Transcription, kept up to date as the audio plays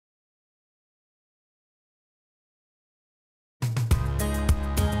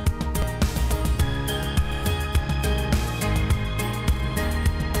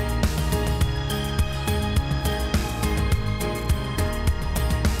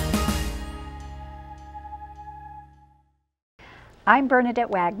I'm Bernadette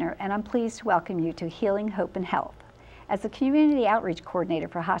Wagner, and I'm pleased to welcome you to Healing, Hope, and Health. As the Community Outreach Coordinator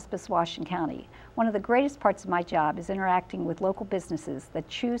for Hospice Washington County, one of the greatest parts of my job is interacting with local businesses that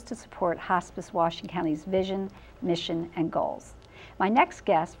choose to support Hospice Washington County's vision, mission, and goals. My next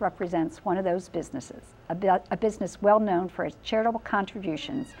guest represents one of those businesses, a business well known for its charitable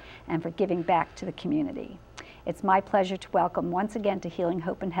contributions and for giving back to the community. It's my pleasure to welcome once again to Healing,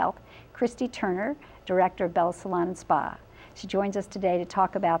 Hope, and Health, Christy Turner, Director of Bella Salon and Spa. She joins us today to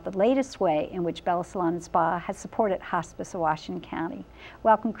talk about the latest way in which Bella Salon and Spa has supported Hospice of Washington County.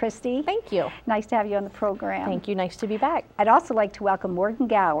 Welcome, Christy. Thank you. Nice to have you on the program. Thank you. Nice to be back. I'd also like to welcome Morgan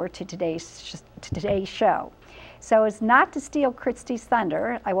Gower to today's show. So as not to steal Christy's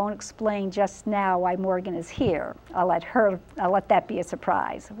thunder, I won't explain just now why Morgan is here. I'll let that be a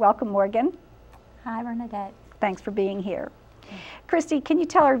surprise. Welcome, Morgan. Hi, Bernadette. Thanks for being here. Christy, can you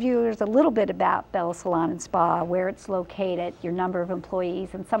tell our viewers a little bit about Bella Salon and Spa, where it's located, your number of employees,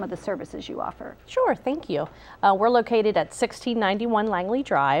 and some of the services you offer? Sure, thank you. We're located at 1691 Langley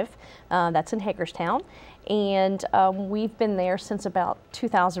Drive. That's in Hagerstown. And we've been there since about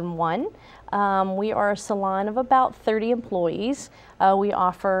 2001. We are a salon of about 30 employees. We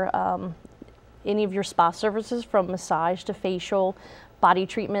offer any of your spa services from massage to facial, body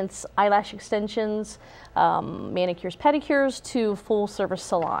treatments, eyelash extensions, manicures, pedicures, to full service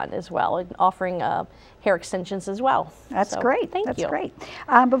salon as well, and offering hair extensions as well. That's great. Thank you. That's great.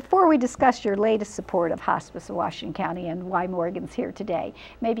 Before we discuss your latest support of Hospice of Washington County and why Morgan's here today,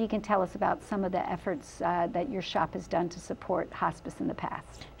 maybe you can tell us about some of the efforts that your shop has done to support hospice in the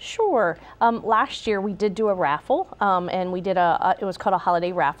past. Sure. Last year we did do a raffle, and we did it was called a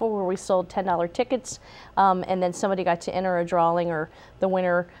holiday raffle, where we sold $10 tickets, and then somebody got to enter a drawing, or the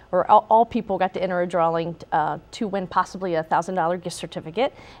winner, or all people got to enter a drawing to win possibly a $1,000 gift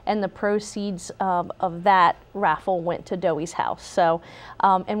certificate, and the proceeds of that raffle went to Doey's House. So,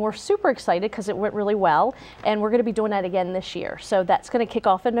 and we're super excited because it went really well, and we're going to be doing that again this year. So that's going to kick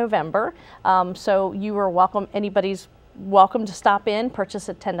off in November. So you are welcome, anybody's welcome to stop in, purchase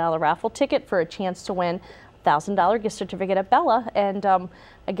a $10 raffle ticket for a chance to win $1,000 gift certificate at Bella, and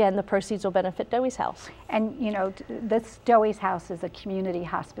again, the proceeds will benefit Doey's House. And you know, this Doey's House is a community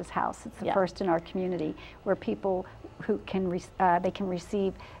hospice house. It's the first in our community where people who can they can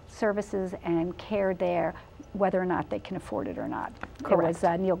receive services and care there, whether or not they can afford it or not. Correct. It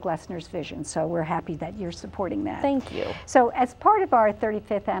was Neil Glessner's vision, so we're happy that you're supporting that. Thank you. So as part of our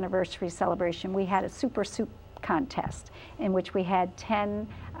 35th anniversary celebration, we had a Super Soup contest in which we had 10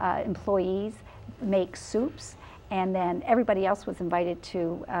 employees make soups, and then everybody else was invited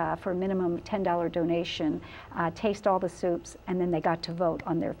to, for a minimum $10 donation, taste all the soups, and then they got to vote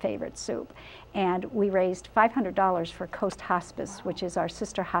on their favorite soup. And we raised $500 for Coast Hospice, which is our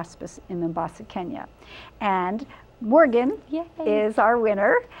sister hospice in Mombasa, Kenya. And Morgan is our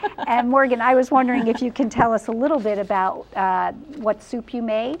winner. And Morgan, I was wondering if you can tell us a little bit about what soup you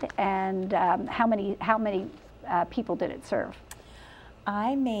made, and how many people did it serve?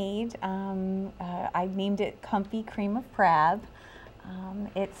 I made, I named it Comfy Cream of Crab.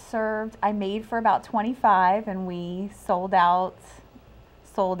 I made for about 25, and we sold out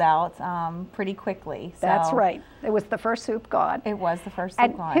pretty quickly. So that's right. It was the first soup gone. It was the first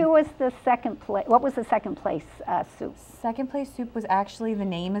soup gone. And who was the second place? What was the second place soup? Second place soup was actually, the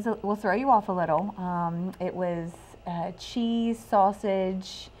name will throw you off a little. It was cheese,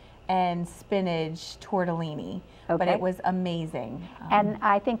 sausage, and spinach tortellini. Okay. But it was amazing. And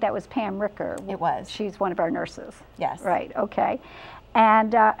I think that was Pam Ricker. It was. She's one of our nurses. Yes. Right, okay.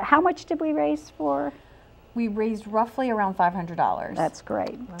 And how much did we raise for? We raised roughly around $500. That's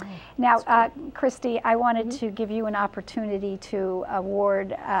great. Wow. Now, Christy, I wanted to give you an opportunity to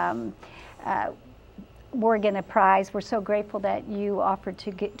award Morgan a prize. We're so grateful that you offered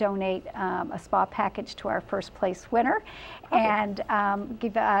to donate a spa package to our first place winner, and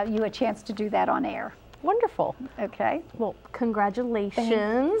give you a chance to do that on air. Wonderful. Okay. Well,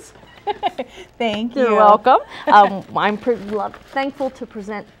 congratulations. Thank you. You're welcome. I'm thankful to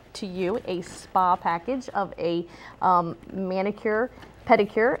present to you a spa package of a manicure,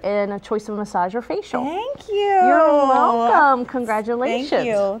 pedicure, and a choice of massage or facial. Thank you. You're welcome. Congratulations. Thank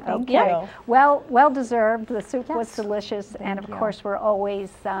you. Thank you. Well deserved. The soup was delicious, and of you. course we're always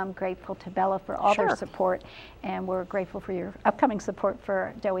grateful to Bella for all their support, and we're grateful for your upcoming support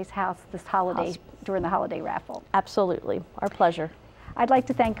for Doey's House this holiday, during the holiday raffle. Absolutely. Our pleasure. I'd like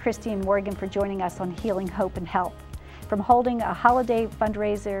to thank Christy and Morgan for joining us on Healing, Hope, and Health. From holding a holiday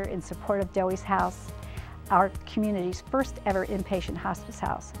fundraiser in support of Doey's House, our community's first ever inpatient hospice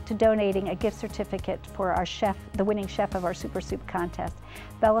house, to donating a gift certificate for our chef, the winning chef of our Super Soup contest.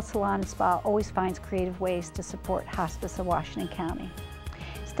 Bella Salon and Spa always finds creative ways to support hospice of Washington County.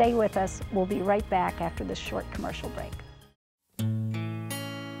 Stay with us. We'll be right back after this short commercial break.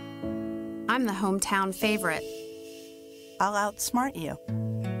 I'm the hometown favorite. I'll outsmart you.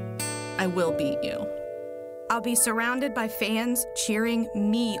 I will beat you. I'll be surrounded by fans cheering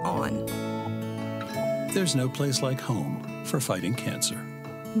me on. There's no place like home for fighting cancer.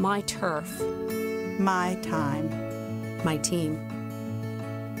 My turf. My time. My team.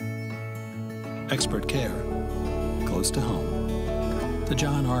 Expert care, close to home. The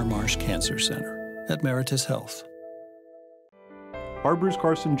John R. Marsh Cancer Center at Meritus Health. Arbors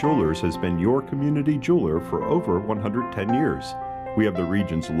Carson Jewelers has been your community jeweler for over 110 years. We have the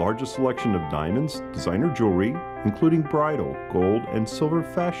region's largest selection of diamonds, designer jewelry, including bridal, gold, and silver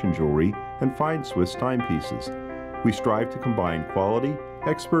fashion jewelry, and fine Swiss timepieces. We strive to combine quality,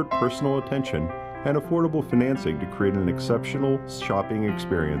 expert personal attention, and affordable financing to create an exceptional shopping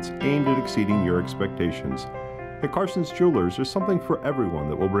experience aimed at exceeding your expectations. At Carson's Jewelers, there's something for everyone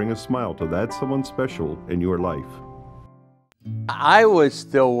that will bring a smile to that someone special in your life. I was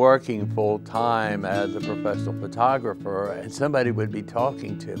still working full-time as a professional photographer, and somebody would be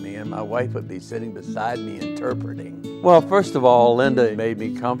talking to me and my wife would be sitting beside me interpreting. Well, first of all, Linda made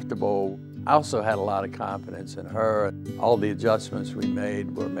me comfortable. I also had a lot of confidence in her. All the adjustments we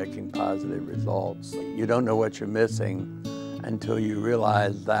made were making positive results. You don't know what you're missing until you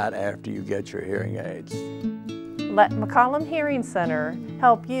realize that after you get your hearing aids. Let McCollum Hearing Center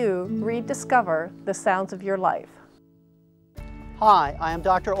help you rediscover the sounds of your life. Hi, I am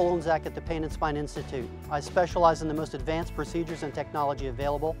Dr. Olenzak at the Pain and Spine Institute. I specialize in the most advanced procedures and technology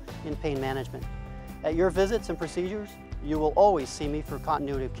available in pain management. At your visits and procedures, you will always see me for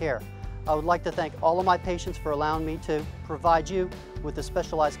continuity of care. I would like to thank all of my patients for allowing me to provide you with the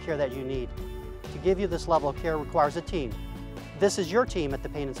specialized care that you need. To give you this level of care requires a team. This is your team at the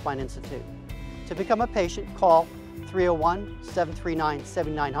Pain and Spine Institute. To become a patient, call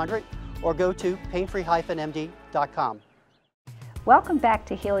 301-739-7900 or go to painfree-md.com. Welcome back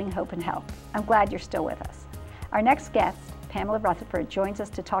to Healing Hope and Health. I'm glad you're still with us. Our next guest, Pamela Rutherford, joins us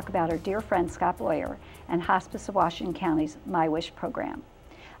to talk about her dear friend Scott Boyer and Hospice of Washington County's My Wish program.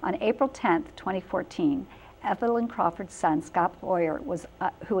 On April 10th, 2014, Evelyn Crawford's son, Scott Boyer,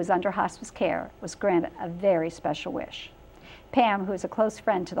 who was under hospice care, was granted a very special wish. Pam, who is a close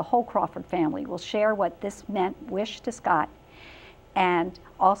friend to the whole Crawford family, will share what this wish to Scott and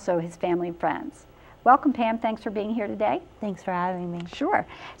also his family and friends. Welcome, Pam. Thanks for being here today. Thanks for having me. Sure.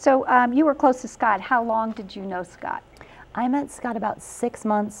 So you were close to Scott. How long did you know Scott? I met Scott about 6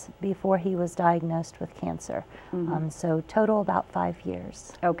 months before he was diagnosed with cancer. So total about 5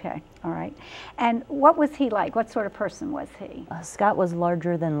 years. Okay. All right. And what was he like? What sort of person was he? Scott was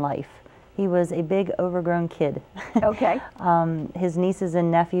larger than life. He was a big overgrown kid. Okay. His nieces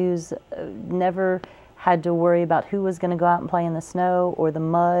and nephews never had to worry about who was going to go out and play in the snow or the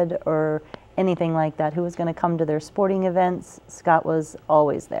mud or anything like that, who was going to come to their sporting events. Scott was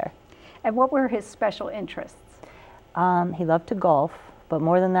always there. And what were his special interests? He loved to golf, but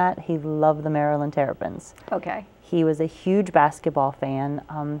more than that, he loved the Maryland Terrapins. Okay. He was a huge basketball fan,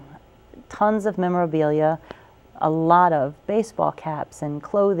 tons of memorabilia, a lot of baseball caps and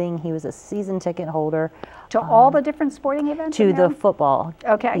clothing. He was a season ticket holder. To all the different sporting events? To the football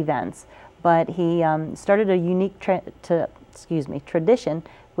events. But he started a unique tradition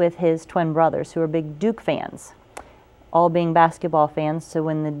with his twin brothers, who are big Duke fans, all being basketball fans. So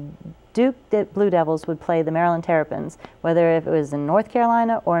when the Duke Blue Devils would play the Maryland Terrapins, whether if it was in North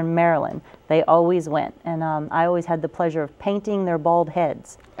Carolina or in Maryland, they always went. And I always had the pleasure of painting their bald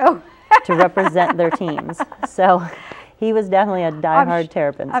heads to represent their teams. So he was definitely a diehard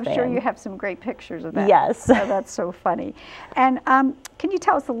Terrapins fan. I'm sure you have some great pictures of that. Yes. Oh, that's so funny. And can you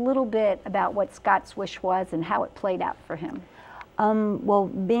tell us a little bit about what Scott's wish was and how it played out for him? Well,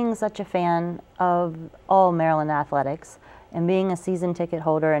 being such a fan of all Maryland athletics and being a season ticket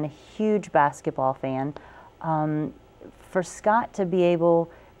holder and a huge basketball fan, for Scott to be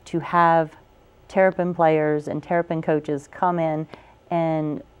able to have Terrapin players and Terrapin coaches come in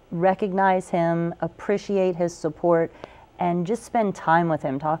and recognize him, appreciate his support, and just spend time with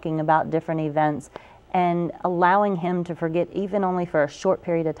him talking about different events and allowing him to forget, even only for a short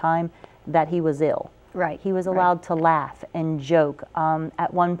period of time, that he was ill. Right. He was allowed to laugh and joke.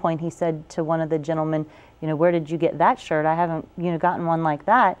 At one point he said to one of the gentlemen, you know, where did you get that shirt? I haven't, gotten one like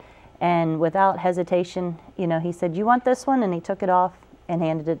that. And without hesitation, he said, you want this one? And he took it off and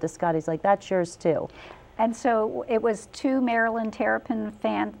handed it to Scott. He's like, that's yours too. And so it was 2 Maryland Terrapin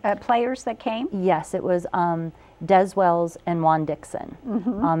players that came? Yes, it was Des Wells and Juan Dixon.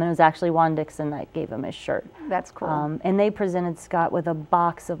 And it was actually Juan Dixon that gave him his shirt. That's cool. And they presented Scott with a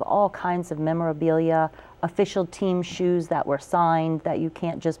box of all kinds of memorabilia, official team shoes that were signed that you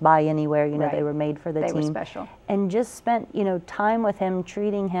can't just buy anywhere. You know, they were made for the team. They were special. And just spent, you know, time with him,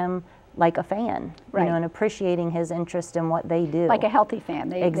 treating him like a fan, you know, and appreciating his interest in what they do. Like a healthy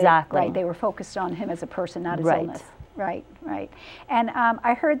fan. Exactly. They were focused on him as a person, not his illness. Right. And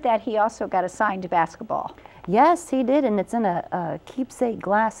I heard that he also got a signed basketball. Yes, he did, and it's in a keepsake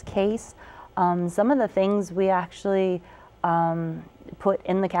glass case. Some of the things we actually put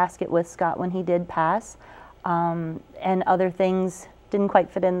in the casket with Scott when he did pass, and other things didn't quite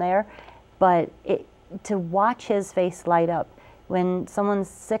fit in there. But to watch his face light up, when someone's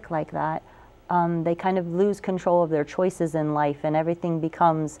sick like that, they kind of lose control of their choices in life, and everything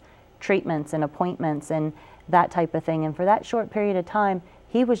becomes treatments and appointments and that type of thing. And for that short period of time,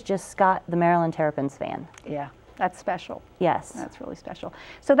 he was just Scott, the Maryland Terrapins fan. Yeah, that's special. Yes. That's really special.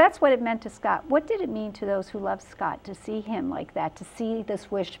 So that's what it meant to Scott. What did it mean to those who love Scott to see him like that, to see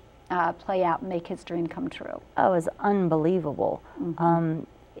this wish play out and make his dream come true? Oh, it was unbelievable.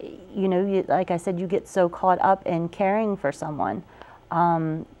 You know, like I said, you get so caught up in caring for someone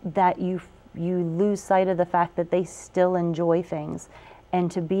that you lose sight of the fact that they still enjoy things. And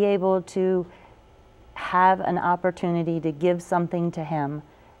to be able to have an opportunity to give something to him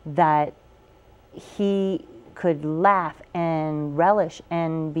that he could laugh and relish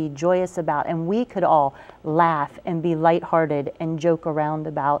and be joyous about, and we could all laugh and be lighthearted and joke around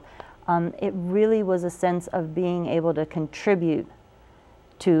about. It really was a sense of being able to contribute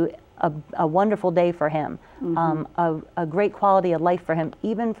to a wonderful day for him, a great quality of life for him,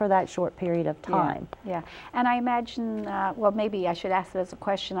 even for that short period of time. Yeah. And I imagine, well, maybe I should ask it as a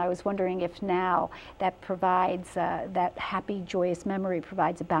question. I was wondering if now that provides, that happy, joyous memory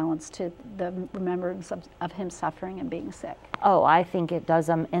provides a balance to the remembrance of him suffering and being sick. Oh, I think it does.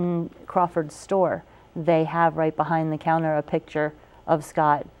 In Crawford's store, they have right behind the counter a picture of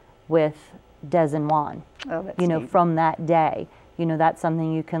Scott with Des and Juan, you know, from that day. You know, that's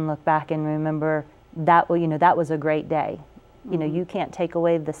something you can look back and remember that, you know, that was a great day. You know, you can't take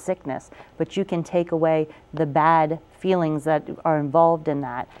away the sickness, but you can take away the bad feelings that are involved in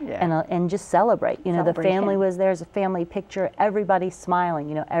that, and just celebrate. You know, the family was there, there's a family picture, everybody's smiling,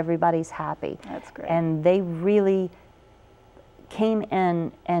 you know, everybody's happy. That's great. And they really came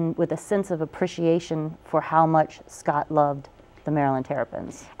in and with a sense of appreciation for how much Scott loved the Maryland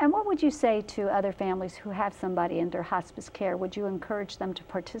Terrapins. And what would you say to other families who have somebody under hospice care? Would you encourage them to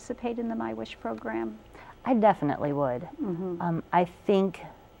participate in the My Wish program? I definitely would. I think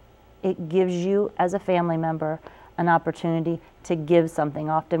it gives you, as a family member, an opportunity to give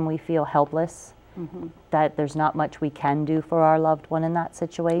something. Often we feel helpless, that there's not much we can do for our loved one in that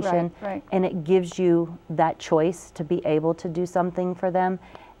situation. And it gives you that choice to be able to do something for them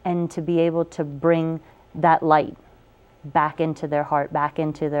and to be able to bring that light back into their heart, back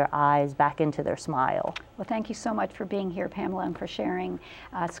into their eyes, back into their smile. Well, thank you so much for being here, Pamela, and for sharing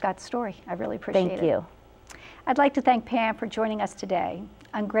Scott's story. I really appreciate it. Thank you. I'd like to thank Pam for joining us today.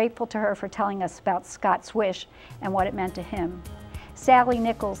 I'm grateful to her for telling us about Scott's wish and what it meant to him. Sally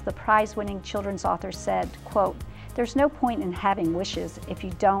Nichols, the prize-winning children's author, said, quote, "There's no point in having wishes if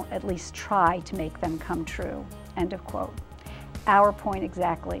you don't at least try to make them come true," end of quote. Our point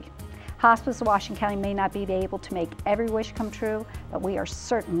exactly. Hospice of Washington County may not be able to make every wish come true, but we are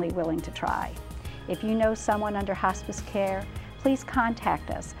certainly willing to try. If you know someone under hospice care, please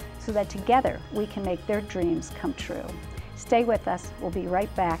contact us so that together we can make their dreams come true. Stay with us. We'll be right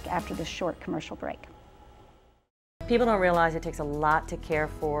back after this short commercial break. People don't realize it takes a lot to care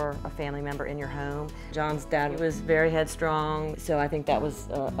for a family member in your home. John's dad was very headstrong, so I think that was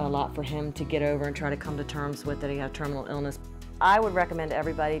a lot for him to get over and try to come to terms with that he had terminal illness. I would recommend to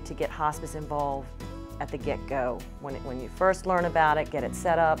everybody to get hospice involved at the get-go. When you first learn about it, get it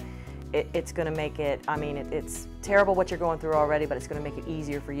set up, it's going to make it, I mean, it's terrible what you're going through already, but it's going to make it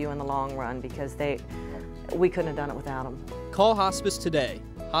easier for you in the long run because we couldn't have done it without them. Call Hospice today.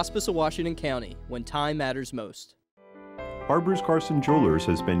 Hospice of Washington County, when time matters most. Arbors Carson Jewelers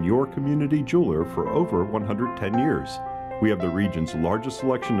has been your community jeweler for over 110 years. We have the region's largest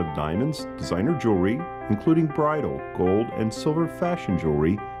selection of diamonds, designer jewelry, including bridal, gold, and silver fashion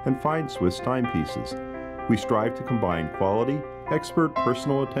jewelry, and fine Swiss timepieces. We strive to combine quality, expert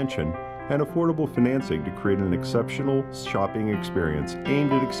personal attention, and affordable financing to create an exceptional shopping experience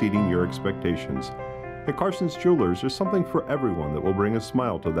aimed at exceeding your expectations. At Carson's Jewelers, there's something for everyone that will bring a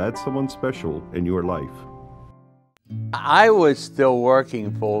smile to that someone special in your life. I was still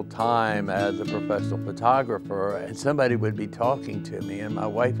working full-time as a professional photographer, and somebody would be talking to me and my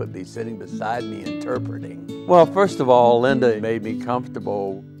wife would be sitting beside me interpreting. Well, first of all, Linda made me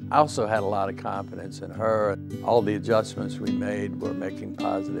comfortable. I also had a lot of confidence in her. All the adjustments we made were making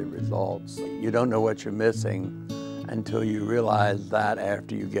positive results. You don't know what you're missing until you realize that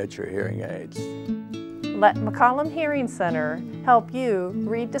after you get your hearing aids. Let McCollum Hearing Center help you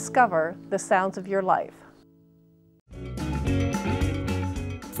rediscover the sounds of your life.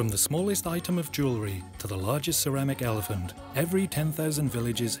 From the smallest item of jewellery to the largest ceramic elephant, every 10,000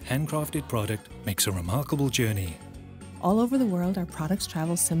 Villages handcrafted product makes a remarkable journey. All over the world, our products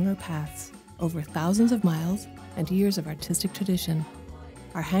travel similar paths, over thousands of miles and years of artistic tradition.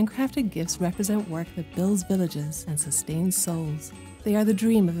 Our handcrafted gifts represent work that builds villages and sustains souls. They are the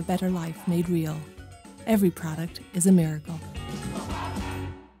dream of a better life made real. Every product is a miracle.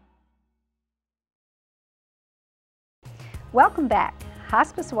 Welcome back.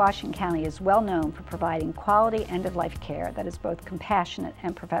 Hospice Washington County is well known for providing quality end-of-life care that is both compassionate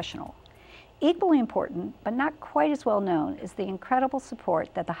and professional. Equally important, but not quite as well known, is the incredible support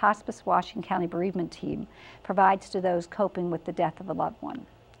that the Hospice Washington County bereavement team provides to those coping with the death of a loved one.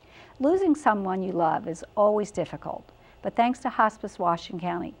 Losing someone you love is always difficult, but thanks to Hospice Washington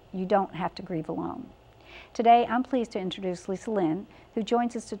County, you don't have to grieve alone. Today, I'm pleased to introduce Lisa Lynn, who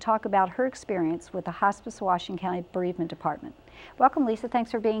joins us to talk about her experience with the Hospice Washington County Bereavement Department. Welcome, Lisa. Thanks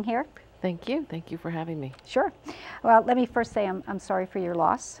for being here. Thank you. Thank you for having me. Sure. Well, let me first say I'm sorry for your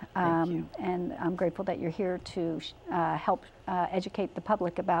loss. Thank you. And I'm grateful that you're here to help educate the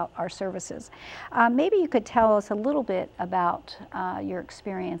public about our services. Maybe you could tell us a little bit about your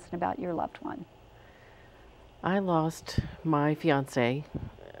experience and about your loved one. I lost my fiance,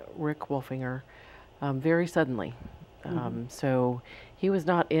 Rick Wolfinger, very suddenly. So he was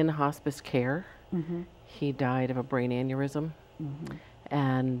not in hospice care. He died of a brain aneurysm.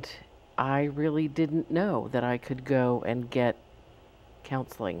 And I really didn't know that I could go and get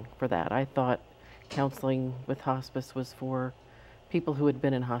counseling for that. I thought counseling with hospice was for people who had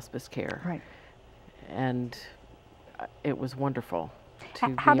been in hospice care. Right. And it was wonderful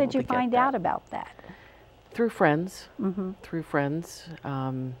to How be able did you to get find that. out about that? Through friends. Through friends.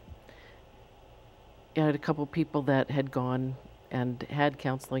 I had a couple people that had gone and had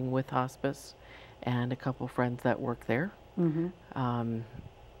counseling with hospice, and a couple friends that work there.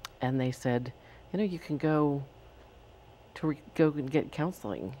 And they said, you know, you can go and get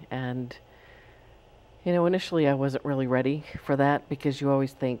counseling. And, you know, initially I wasn't really ready for that, because you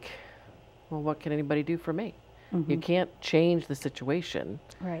always think, well, what can anybody do for me? You can't change the situation.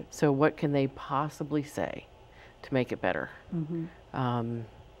 Right. So what can they possibly say to make it better?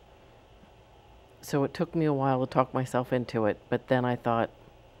 So it took me a while to talk myself into it, but then I thought,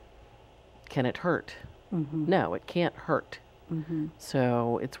 can it hurt? No, it can't hurt.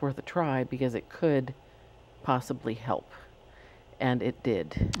 So it's worth a try, because it could possibly help. And it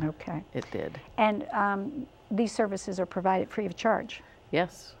did. Okay. It did. And these services are provided free of charge?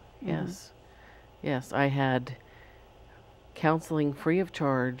 Yes, yes. Yes, I had counseling free of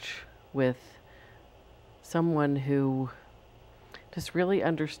charge with someone who just really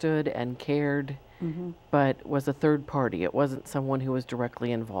understood and cared, but was a third party. It wasn't someone who was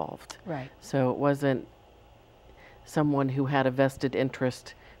directly involved. Right. So it wasn't someone who had a vested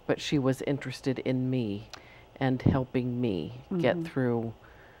interest, but she was interested in me and helping me get through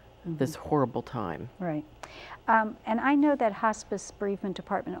this horrible time. Right. And I know that Hospice Bereavement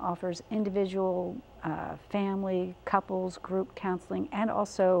Department offers individual, family, couples, group counseling, and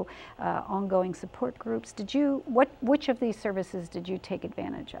also ongoing support groups. Which of these services did you take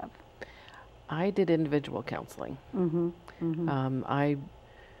advantage of? I did individual counseling. I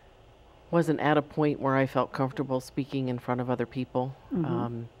wasn't at a point where I felt comfortable speaking in front of other people.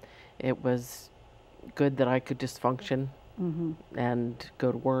 It was good that I could just function and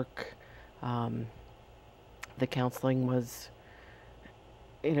go to work. The counseling was,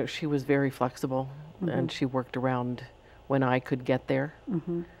 you know, she was very flexible, and she worked around when I could get there.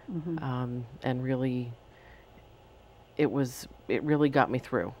 And really, it really got me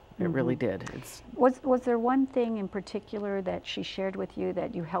through. It really did. Was there one thing in particular that she shared with you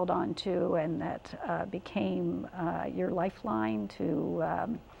that you held on to and that became your lifeline to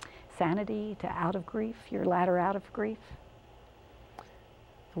sanity, to out of grief, your ladder out of grief?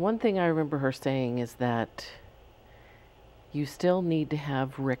 The one thing I remember her saying is that you still need to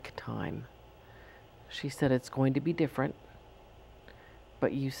have Rick time. She said it's going to be different,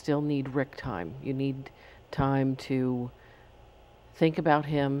 but you still need Rick time. You need time to think about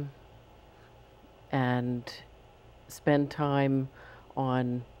him and spend time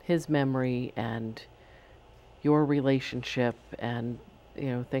on his memory and your relationship and, you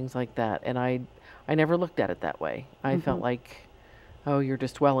know, things like that. And I never looked at it that way. I felt like, oh, you're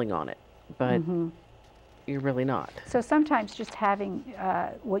just dwelling on it, but you're really not. So sometimes just having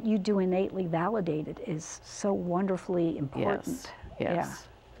what you do innately validated is so wonderfully important. Yes.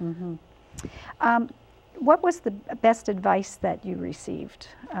 Yeah. What was the best advice that you received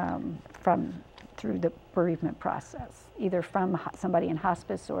through the bereavement process, either from somebody in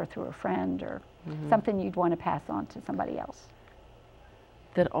hospice or through a friend, or something you'd want to pass on to somebody else?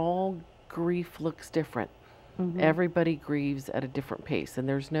 That all grief looks different. Everybody grieves at a different pace, and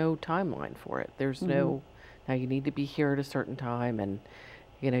there's no timeline for it. There's no, now you need to be here at a certain time, and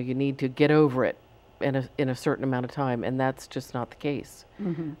you know, you need to get over it in a certain amount of time, and that's just not the case.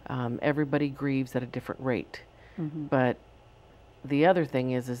 Everybody grieves at a different rate. But the other thing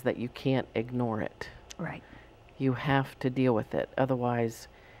is that you can't ignore it. Right. You have to deal with it. Otherwise,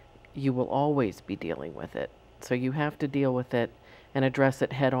 you will always be dealing with it. So you have to deal with it and address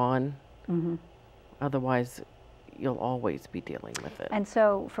it head on. Otherwise, you'll always be dealing with it. And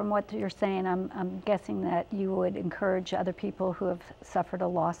so from what you're saying, I'm guessing that you would encourage other people who have suffered a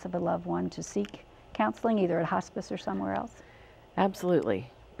loss of a loved one to seek counseling, either at hospice or somewhere else?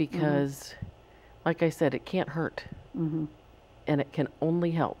 Absolutely, because like I said, it can't hurt. And it can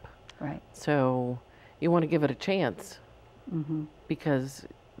only help. Right. So you want to give it a chance, because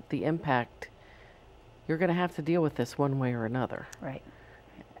the impact, you're going to have to deal with this one way or another. Right.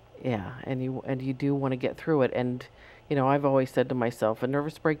 Yeah, and you do want to get through it. And you know, I've always said to myself, a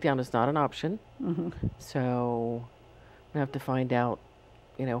nervous breakdown is not an option. So I have to find out,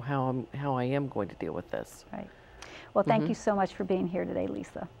 you know, how I am going to deal with this. Right. Well, thank you so much for being here today,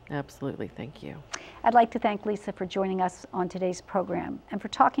 Lisa. Absolutely, thank you. I'd like to thank Lisa for joining us on today's program and for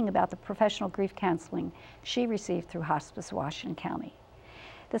talking about the professional grief counseling she received through Hospice Washington County.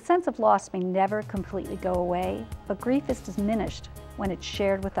 The sense of loss may never completely go away, but grief is diminished when it's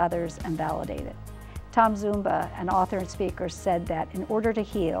shared with others and validated. Tom Zumba, an author and speaker, said that in order to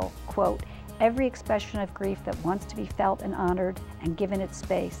heal, quote, every expression of grief that wants to be felt and honored and given its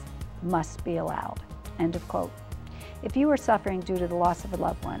space must be allowed, end of quote. If you are suffering due to the loss of a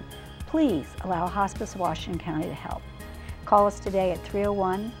loved one, please allow Hospice Washington County to help. Call us today at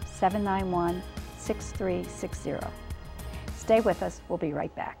 301-791-6360. Stay with us, we'll be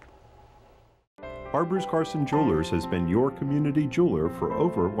right back. Arbors Carson Jewelers has been your community jeweler for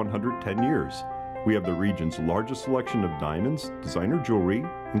over 110 years. We have the region's largest selection of diamonds, designer jewelry,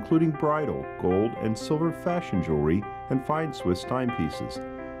 including bridal, gold, and silver fashion jewelry, and fine Swiss timepieces.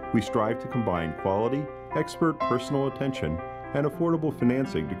 We strive to combine quality, expert personal attention, and affordable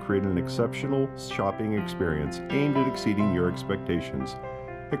financing to create an exceptional shopping experience aimed at exceeding your expectations.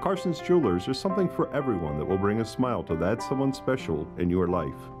 At Carson's Jewelers, there's something for everyone that will bring a smile to that someone special in your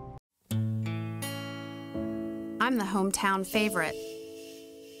life. I'm the hometown favorite.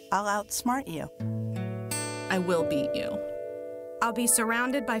 I'll outsmart you. I will beat you. I'll be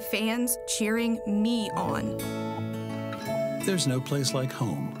surrounded by fans cheering me on. There's no place like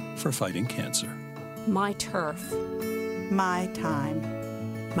home for fighting cancer. My turf. My time.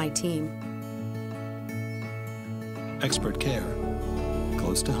 My team. Expert care,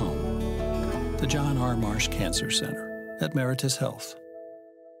 close to home. The John R. Marsh Cancer Center at Meritus Health.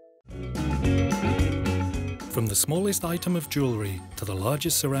 From the smallest item of jewelry to the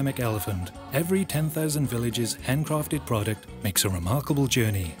largest ceramic elephant, every 10,000 villages handcrafted product makes a remarkable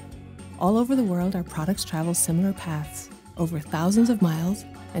journey. All over the world, our products travel similar paths, over thousands of miles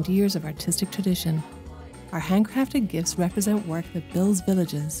and years of artistic tradition. Our handcrafted gifts represent work that builds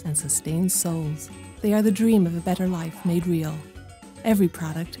villages and sustains souls. They are the dream of a better life made real. Every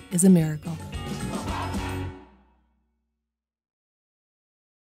product is a miracle.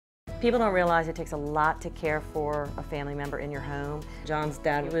 People don't realize it takes a lot to care for a family member in your home. John's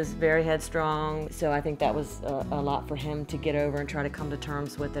dad was very headstrong, so I think that was a lot for him to get over and try to come to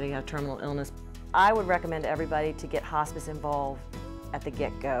terms with that he had terminal illness. I would recommend everybody to get hospice involved at the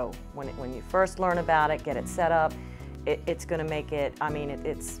get-go. When you first learn about it, get it set up, it's going to make it, I mean,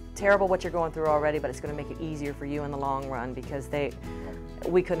 it's terrible what you're going through already, but it's going to make it easier for you in the long run because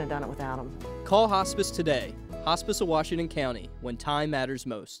we couldn't have done it without them. Call Hospice today. Hospice of Washington County, when time matters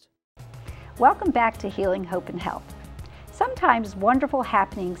most. Welcome back to Healing, Hope, and Health. Sometimes wonderful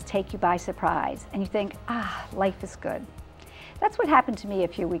happenings take you by surprise and you think, life is good. That's what happened to me a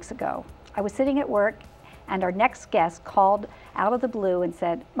few weeks ago. I was sitting at work and our next guest called out of the blue and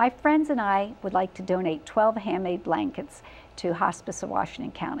said, my friends and I would like to donate 12 handmade blankets to Hospice of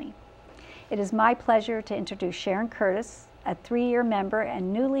Washington County. It is my pleasure to introduce Sharon Curtis, a 3-year member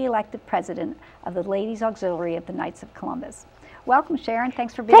and newly elected president of the Ladies Auxiliary of the Knights of Columbus. Welcome, Sharon.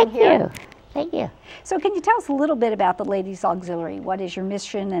 Thanks for being here. Thank you. Thank you. So can you tell us a little bit about the Ladies Auxiliary? What is your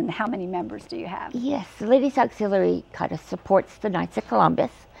mission and how many members do you have? Yes, the Ladies Auxiliary kind of supports the Knights of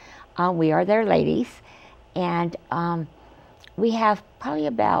Columbus. We are their ladies, and we have probably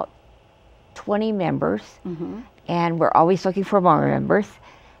about 20 members, and we're always looking for more members.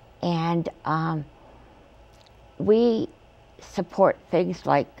 And we support things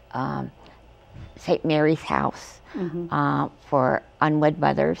like St. Mary's House for unwed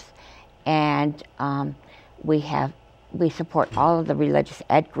mothers, and we support all of the religious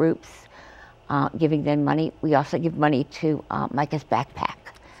ed groups, giving them money. We also give money to Micah's Backpack.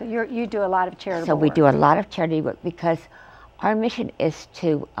 So you do a lot of charitable So we work. do a lot of charity work because our mission is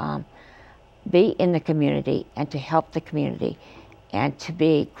to be in the community and to help the community and to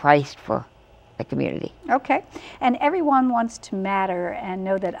be Christ for the community. Okay, and everyone wants to matter and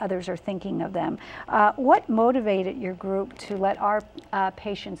know that others are thinking of them. What motivated your group to let our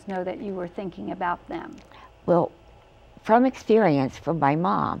patients know that you were thinking about them? Well, from experience from my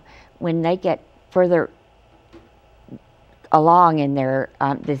mom, when they get further along in their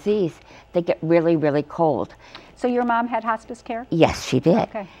disease, they get really, really cold. So your mom had hospice care? Yes, she did.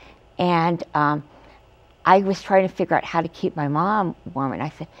 Okay. And I was trying to figure out how to keep my mom warm, and I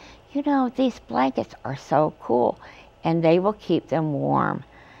said, you know, these blankets are so cool, and they will keep them warm.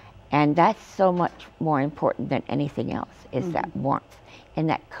 And that's so much more important than anything else, is that warmth and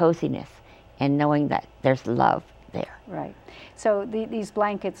that coziness and knowing that there's love there. Right. So these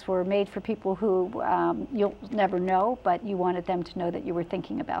blankets were made for people who you'll never know, but you wanted them to know that you were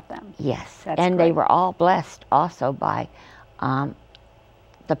thinking about them. Yes, That's and great. they were all blessed also by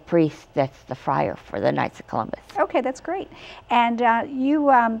the priest that's the friar for the Knights of Columbus. Okay, that's great. And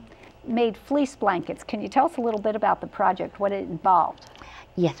you made fleece blankets. Can you tell us a little bit about the project, what it involved?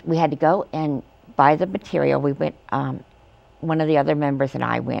 Yes, we had to go and buy the material. We went, one of the other members and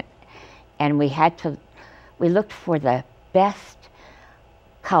I went, and we looked for the best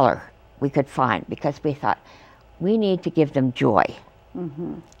color we could find because we thought we need to give them joy.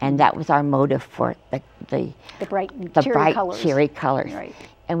 And that was our motive for the bright, cheery colors. Right.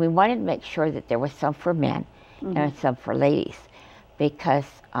 And we wanted to make sure that there was some for men and some for ladies, because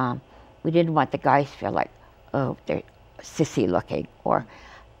we didn't want the guys to feel like, oh, they're sissy looking, or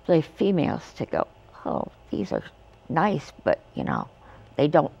the females to go, oh, these are nice, but you know, they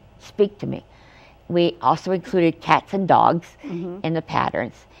don't speak to me. We also included cats and dogs in the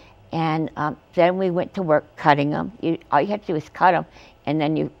patterns. And then we went to work cutting them. All you have to do is cut them, and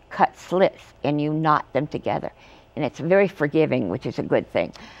then you cut slits and you knot them together. And it's very forgiving, which is a good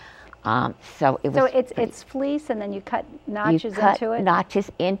thing. So it's fleece, and then you cut notches into it? Notches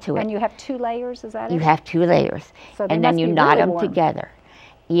into it. And you have 2 layers, is that it? You have 2 layers. So they and then must you be knot really them warm. together.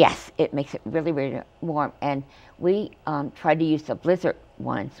 Yes, it makes it really, really warm. And we tried to use the blizzard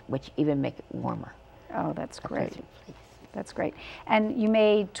ones, which even make it warmer. Oh, that's great. That's great. And you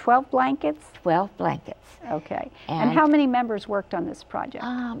made 12 blankets? 12 blankets. Okay. And how many members worked on this project?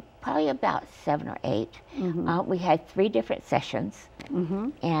 Probably about 7 or 8. We had 3 different sessions,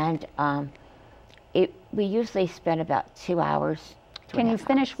 and we usually spent about 2 hours. Can you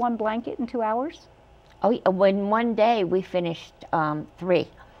finish one blanket in 2 hours? Oh, yeah. When one day we finished 3.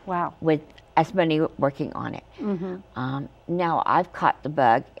 Wow. With as many working on it. Now I've caught the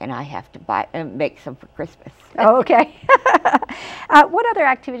bug, and I have to buy and make some for Christmas. Oh, okay. What other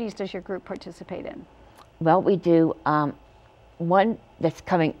activities does your group participate in? Well, we do, one that's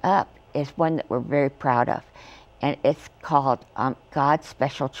coming up is one that we're very proud of, and it's called God's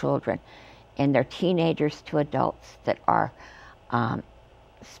Special Children, and they're teenagers to adults that are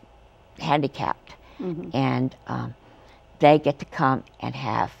handicapped, and they get to come and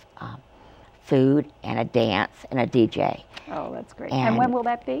have food and a dance and a DJ. Oh, that's great. And when will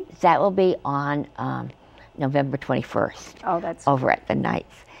that be? That will be on November 21st. Oh, that's over at the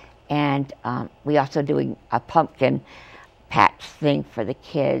Knights. And we also doing a pumpkin patch thing for the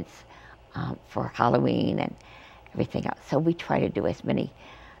kids for Halloween and everything else. So we try to do as many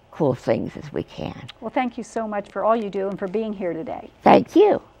cool things as we can. Well, thank you so much for all you do and for being here today. Thank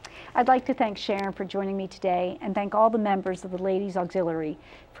you. I'd like to thank Sharon for joining me today, and thank all the members of the Ladies Auxiliary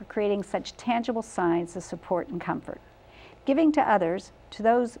for creating such tangible signs of support and comfort. Giving to others, to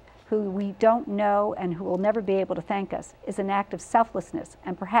those who we don't know and who will never be able to thank us, is an act of selflessness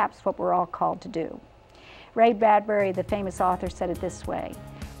and perhaps what we're all called to do. Ray Bradbury, the famous author, said it this way: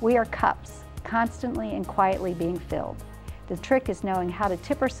 "We are cups, constantly and quietly being filled. The trick is knowing how to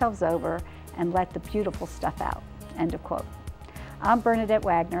tip ourselves over and let the beautiful stuff out." End of quote. I'm Bernadette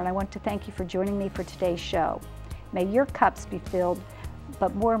Wagner, and I want to thank you for joining me for today's show. May your cups be filled,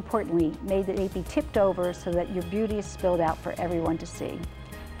 but more importantly, may they be tipped over so that your beauty is spilled out for everyone to see.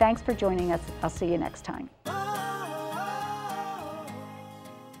 Thanks for joining us. I'll see you next time.